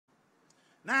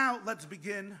Now let's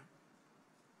begin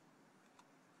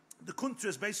the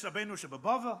Kuntres Beis Rabbeinu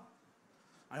Shebebavel.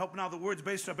 I hope now the words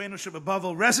Beis Rabbeinu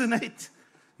Shebebavel resonate.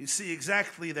 You see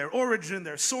exactly their origin,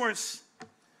 their source.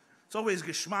 It's always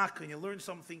geschmack, and you learn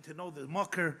something to know the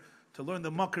mucker, to learn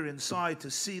the mucker inside, to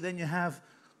see. Then you have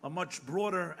a much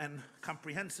broader and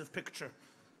comprehensive picture.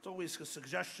 It's always a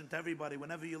suggestion to everybody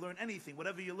whenever you learn anything,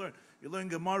 whatever you learn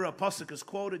Gemara, a pasuk is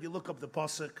quoted, you look up the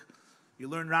pasuk. You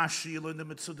learn Rashi, you learn the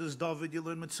Mitzudas David, you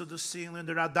learn Mitzudas Si, you learn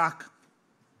the Radak,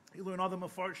 you learn other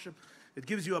Mefarshim. It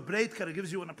gives you a breitkeit, it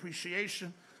gives you an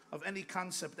appreciation of any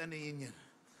concept, any inyan.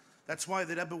 That's why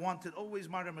the Rebbe wanted always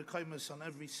Mara Mekaymus on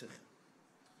every Sikh.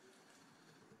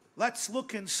 Let's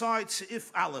look inside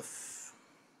Seif Aleph.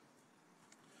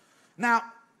 Now,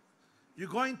 you're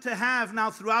going to have now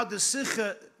throughout the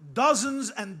Sikha dozens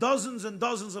and dozens and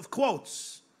dozens of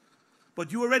quotes.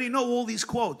 But you already know all these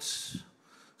quotes.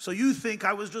 So you think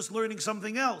I was just learning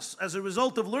something else. As a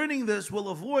result of learning this, we'll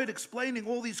avoid explaining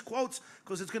all these quotes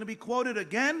because it's going to be quoted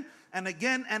again and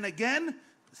again and again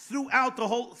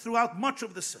throughout much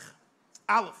of the Sikh.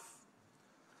 Aleph.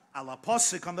 Ala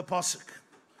Pasik on the Pasik.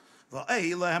 On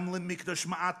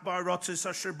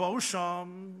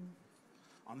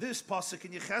this Pasik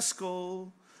in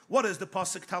Yecheskel, what is the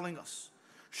Pasik telling us?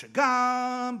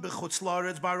 Shagam b'chutz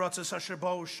la'aretz ba'aratzis asher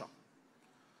ba'osham.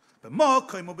 In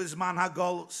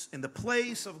the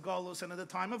place of Galus and at the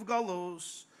time of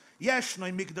Galus, yesh no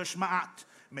mikdash ma'at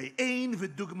me'ein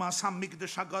v'dugmas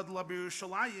hamikdash hagadla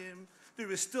b'Yerushalayim. There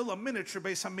is still a miniature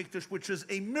Beis Hamikdash, which is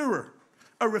a mirror,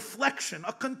 a reflection,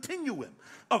 a continuum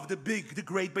of the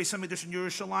great Beis Hamikdash in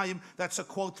Yerushalayim. That's a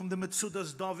quote from the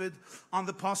Mitzudas David on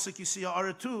the pasuk. You see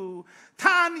Ara 2.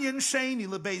 Tanyan Sheni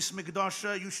leBeis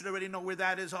Mikdasha. You should already know where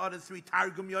that is. Ara 3.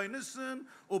 Targum Yoinison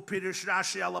or Pirush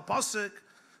Rashi ala pasuk.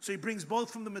 So he brings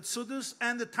both from the Mitzudas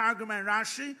and the Targum and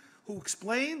Rashi, who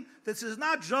explain this is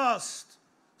not just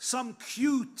some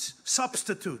cute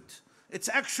substitute. It's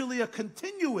actually a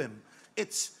continuum.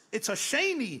 It's a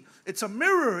sheni, it's a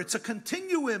mirror, it's a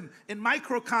continuum in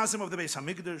microcosm of the Beis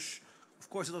Hamikdash. Of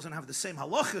course, it doesn't have the same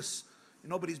halachas.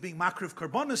 Nobody's being makriv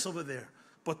karbonis over there.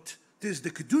 But there's the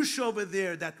kedusha over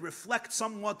there that reflects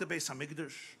somewhat the Beis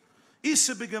Hamikdash.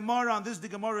 Isa b'Gemara, on this the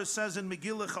Gemara says in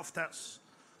Megillah Chavtes,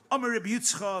 Amar Rabbi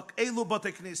Yitzchak, Elu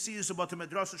bate knesiyos ubate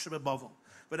medrasa Shebebavel.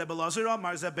 But Rebbe Lazar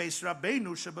Amar ze Beis Rabbeinu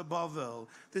Shebebavel.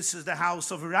 This is the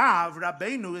house of Rav,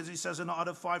 Rabbeinu, as he says in the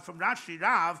other 5 from Rashi,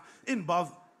 Rav in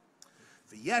Bavel.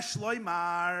 V'yesh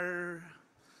loymar,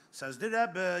 says the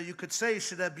Rebbe, you could say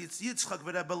Rebbe Yitzchak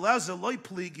v'Rebbe Lazar loy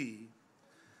pligi.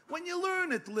 When you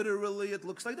learn it literally, it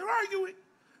looks like they're arguing.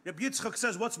 Rebbe Yitzchak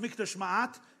says, what's mikdash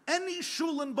ma'at? Any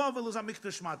shul in Bavel is a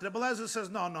mikdash ma'at. Rebbe Lazar says,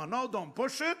 no, don't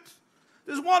push it.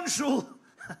 There's one shul.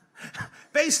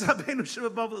 Beis Rabbeinu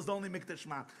Shebebavel is the only mikdash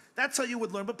ma'at. That's how you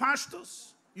would learn. But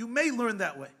Pashtus, you may learn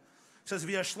that way. It says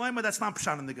via Shloima, that's not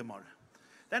Pshan in the Gemara.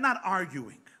 They're not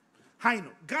arguing. Hainu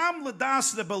gam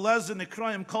ledas Rebbe Lezer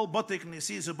nekroyim kol batek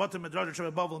nesiz ubatem medrash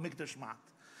Shebebavel mikdash ma'at.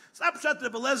 It's not Pshat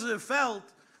Rebbe Lezer felt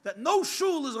that no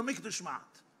shul is a mikdash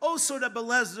ma'at. Also, Rebbe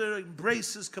Lezer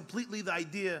embraces completely the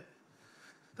idea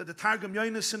that the Targum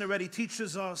Yonason already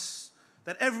teaches us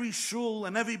that every shul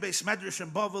and every Beis Medrash in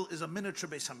Bavel is a miniature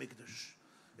Beis Hamikdash.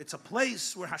 It's a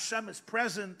place where Hashem is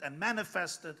present and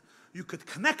manifested. You could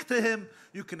connect to Him.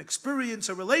 You can experience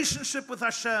a relationship with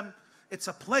Hashem. It's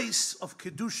a place of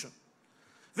Kedusha.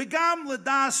 V'gam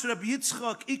ledas Rabbi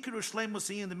Yitzchak ikru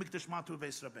shleimus in the Mikdash Matu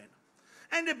Beis Rabbeinu.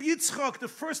 And Rabbi Yitzchak, the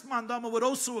first mandama, would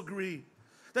also agree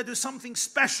that there's something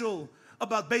special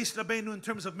about Beis Rabbeinu in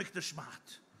terms of Mikdash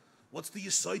Mat. What's the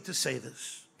Yisai to say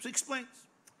this? So he explains.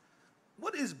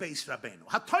 What is Beis Rabbeinu?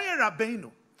 Hatoya Rabbeinu.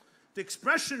 The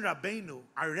expression Rabbeinu,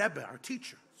 our Rebbe, our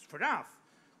teacher, for Rav.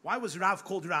 Why was Rav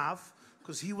called Rav?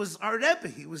 Because he was our Rebbe.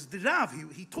 He was the Rav.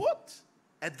 He taught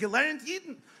at Gelernt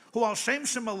Yidden. Who al Shem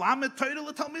Shemalamed Torah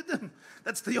L'Talmidim.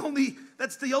 That's the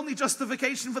only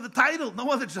justification for the title. No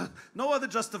other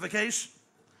justification.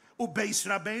 Beis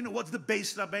Rabbeinu. What's the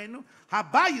Beis Rabbeinu?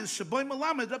 Habayis Sheboy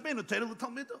Malamed Rabbeinu Torah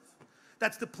L'Talmidim.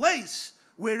 That's the place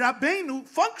where Rabbeinu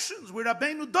functions, where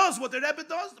Rabbeinu does what the Rebbe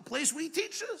does, the place where he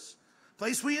teaches, the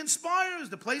place where he inspires,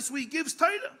 the place where he gives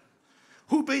Torah.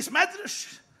 Who Beis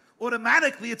Medrash?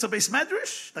 Automatically, it's a Beis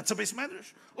Medrash. That's a Beis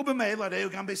Medrash. Ubemei Lareu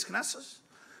Gam Beis Knesses.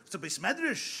 It's a Beis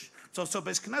Medrash. It's also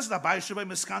Beis Knesses. Abai Shebei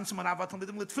Miskansim and Avat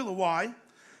Talmidim L'Tfilah. Why?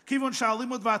 Kivon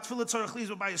Shalimud V'Atfilah Tzarech Liz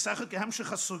V'Bai Yisachah Kehem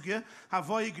Shechas Sugya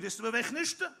Havoi Grista V'Veich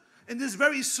Nishta. In this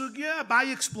very Sugya,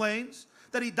 Abai explains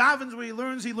that he davens where he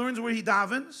learns where he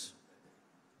davens,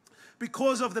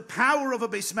 because of the power of a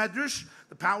Beis Medrash,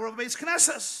 the power of a Beis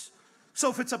Knesses.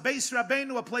 So if it's a Beis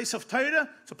Rabbeinu, a place of Torah,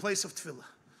 it's a place of Tefillah.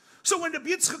 So when Rabbi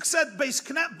Yitzchak said, Beis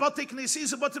Bate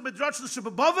Knesses Bate Midrashos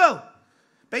Shebebavel,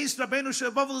 Beis Rabbeinu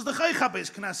Shebebavel is the Chaycha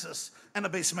Beis Knesses and a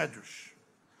Beis Medrash.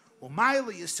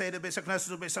 Umayli you say the Beis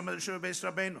Knesses Beis Medrash Beis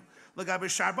Rabbeinu. Lagabe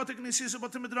Shar Bate Knesses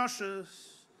Bate Midrashos.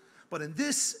 But in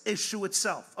this issue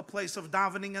itself, a place of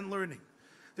davening and learning,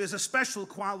 there's a special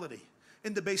quality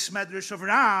in the Beis Medrash of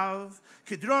Rav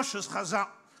Kidroshos Chazal,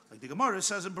 like the Gemara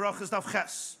says in Barachas Daf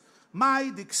Ches. My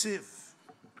diksiv.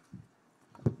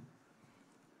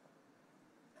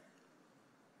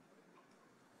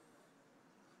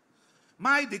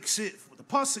 My diksiv. The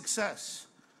pasuk says,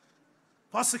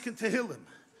 pasuk in Tehillim,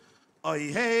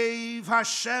 Oyev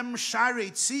Hashem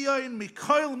Sharei Tzion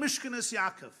Mikoil Mishkanes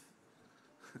Yaakov.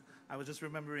 I was just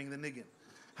remembering the niggin.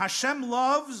 Hashem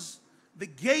loves the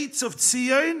gates of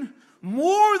Tzion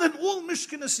more than all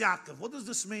Mishkanes Yaakov. What does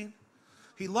this mean?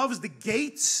 He loves the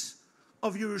gates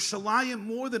of Yerushalayim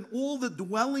more than all the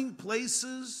dwelling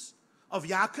places of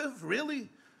Yaakov? Really?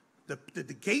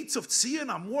 The gates of Tzion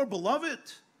are more beloved?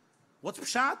 What's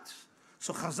Pshat?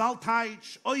 So Chazal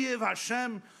Taich, Oyev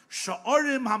Hashem,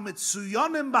 Sha'orim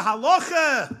HaMetzuyonim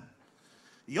B'Halocha,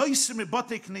 Yoisim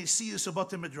B'Bate Knesiyos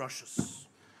B'Bate Midrashos.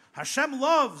 Hashem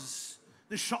loves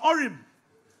the Sha'orim.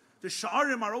 The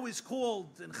Sha'orim are always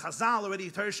called, in Chazal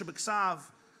already, Teresh B'Ksav,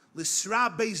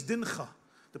 L'Sra Beis Dincha,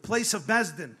 the place of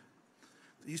Bezdin.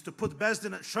 They used to put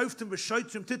Bezdin at Shoiftim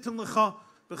V'Shoitrim Titim L'cha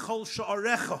B'Chol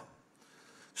Sha'orecha.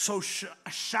 So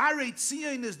Sharei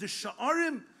Tzion is the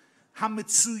Sha'orim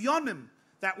HaMetzuyonim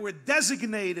that were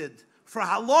designated for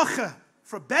halacha,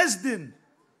 for Bezdin,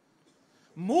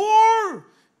 more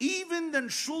even than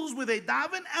shuls where they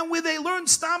daven and where they learn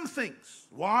stam things.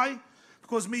 Why?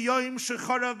 Because miyoyim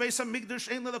shecharav beis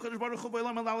hamikdash ein le'Hakadosh Baruch Hu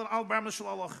b'olam al bar mishal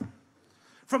halacha.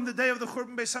 From the day of the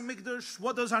Churban Beis Hamikdash,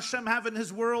 what does Hashem have in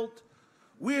His world?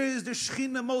 Where is the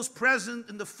Shekhinah most present?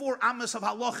 In the 4 amas of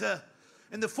halacha.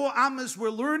 In the 4 amas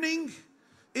where learning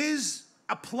is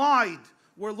applied,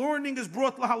 where learning is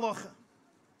brought to halacha.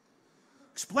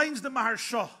 Explains the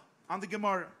Maharsha on the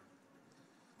Gemara.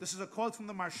 This is a quote from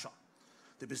the Maharsha.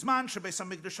 The Bisman Shebeis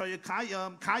Hamikdash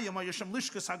Kayam Ayashem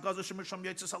Lishkas Hagaza Shemisham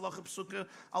Yitzis Halacha Psuka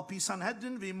Al Pi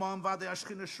Sanhedrin V'Imam Vadei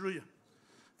Ashchina Shruya.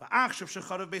 V'Achshav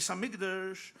Shecharav Beis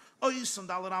Hamikdash Ois and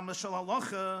Dalar Amas Shel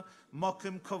Halacha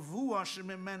Mokim Kavua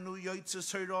Shemimenu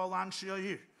Yitzis Hira Al Anshi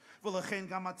Yahir V'Lechein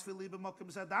Gam Atfili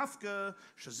B'Mokim Zadavka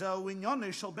Shezeu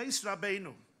Inyone Shel Beis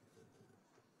Rabbeinu.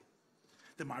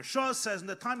 The Maharsha says in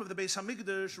the time of the Beis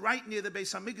Hamikdash, right near the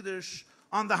Beis Hamikdash,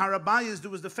 on the Harabayas, there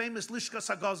was the famous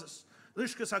Lishkas Hagazos.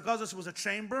 Lishkas Hagazos was a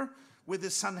chamber where the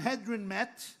Sanhedrin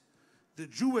met, the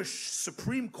Jewish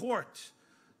Supreme Court,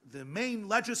 the main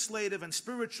legislative and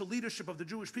spiritual leadership of the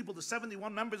Jewish people. The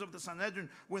 71 members of the Sanhedrin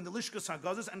were in the Lishkas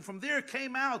Hagazos, and from there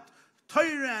came out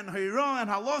Torah and Hira and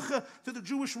Halacha to the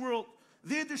Jewish world.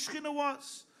 There the Shekhinah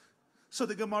was. So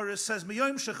the Gemara says,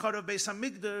 Miyoim Shecharav Beis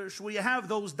Hamikdash, where you have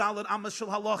those Dalet Amas Shel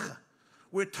Halacha,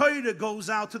 where Torah goes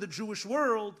out to the Jewish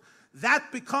world, that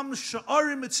becomes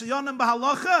Sha'arim Mitziyonim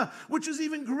B'Halacha, which is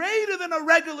even greater than a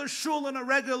regular shul and a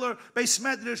regular Beis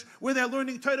Medrash, where they're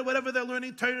learning Torah, whatever they're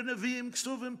learning, Torah, Nevi'im,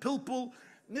 Ksuvim, Pilpul,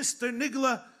 Nister,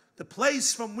 Nigla, the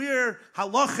place from where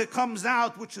halacha comes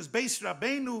out, which is Beis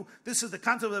Rabbeinu. This is the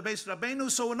concept of the Beis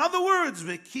Rabbeinu. So in other words,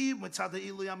 v'ki mitzad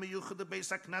ha'ili ha'miyuchad the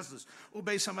Beis HaKnesses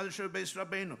u'Beis HaMedrash Beis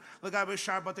Rabbeinu l'gabe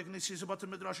shar bate knesses bate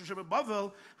midrash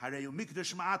Shebebavel harei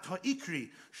u'mikdash ma'at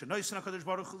ha'ikri shenoisen HaKadosh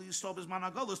Baruch Hu liyistol b'zman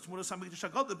ha'galus t'muras ha'mikdash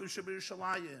ha'gadol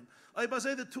b'Yerushalayim.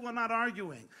 Say the two are not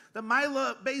arguing. The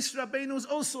Maila Beis Rabbeinu is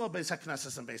also a Beis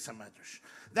HaKnesses and Beis HaMedrash.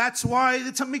 That's why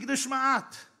it's a mikdash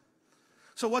ma'at.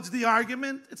 So what's the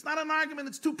argument? It's not an argument,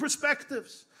 it's 2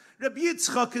 perspectives. Rabbi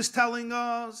Yitzchak is telling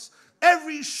us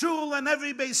every shul and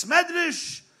every Beis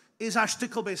Medrash is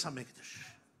Ashtikal Beis HaMikdash.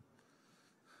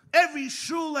 Every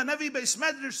shul and every Beis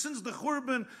Medrash since the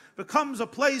Churban becomes a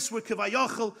place where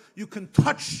Kivayachal you can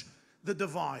touch the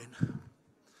divine.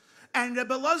 And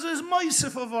Rebbe Lazar is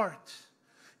Moisef of art.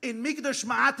 In Mikdash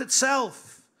Ma'at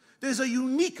itself, there's a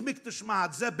unique Mikdash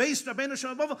Ma'at, Zeh Beis Rabbeinu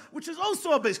Shebebavel, which is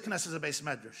also a Beis Knesset, a Beis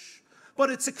Medrash. But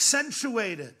it's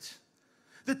accentuated.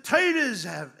 The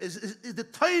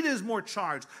Torah is more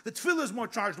charged. The Tefillah is more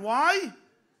charged. Why?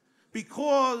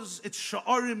 Because it's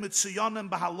Sha'arim Mitziyonim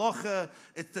B'Halacha.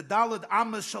 It's the Daled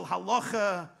Amas Shel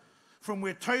Halacha, from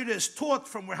where Torah is taught,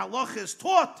 from where Halacha is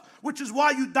taught, which is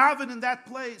why you daven in that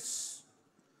place.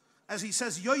 As he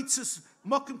says, Yoitzis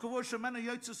Mokim Kavod Shemena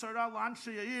Yoitzis Haral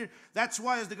Anshe Yair. That's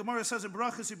why, as the Gemara says in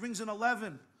Brachas, he brings in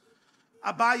 11.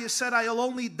 Abaya said, I'll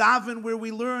only daven where we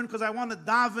learn because I want to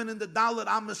daven in the Dalet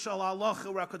Amas Shel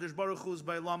Halacha where HaKadosh Baruch Hu is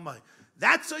Beilamai.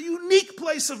 That's a unique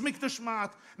place of Mikdash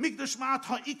Ma'at. Mikdash Ma'at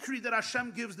ha'ikri that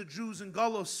Hashem gives the Jews in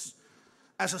Galus.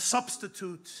 as a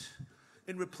substitute,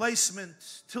 in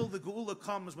replacement, till the Geula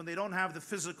comes when they don't have the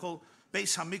physical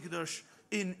Beis Hamikdash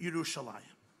in Yerushalayim.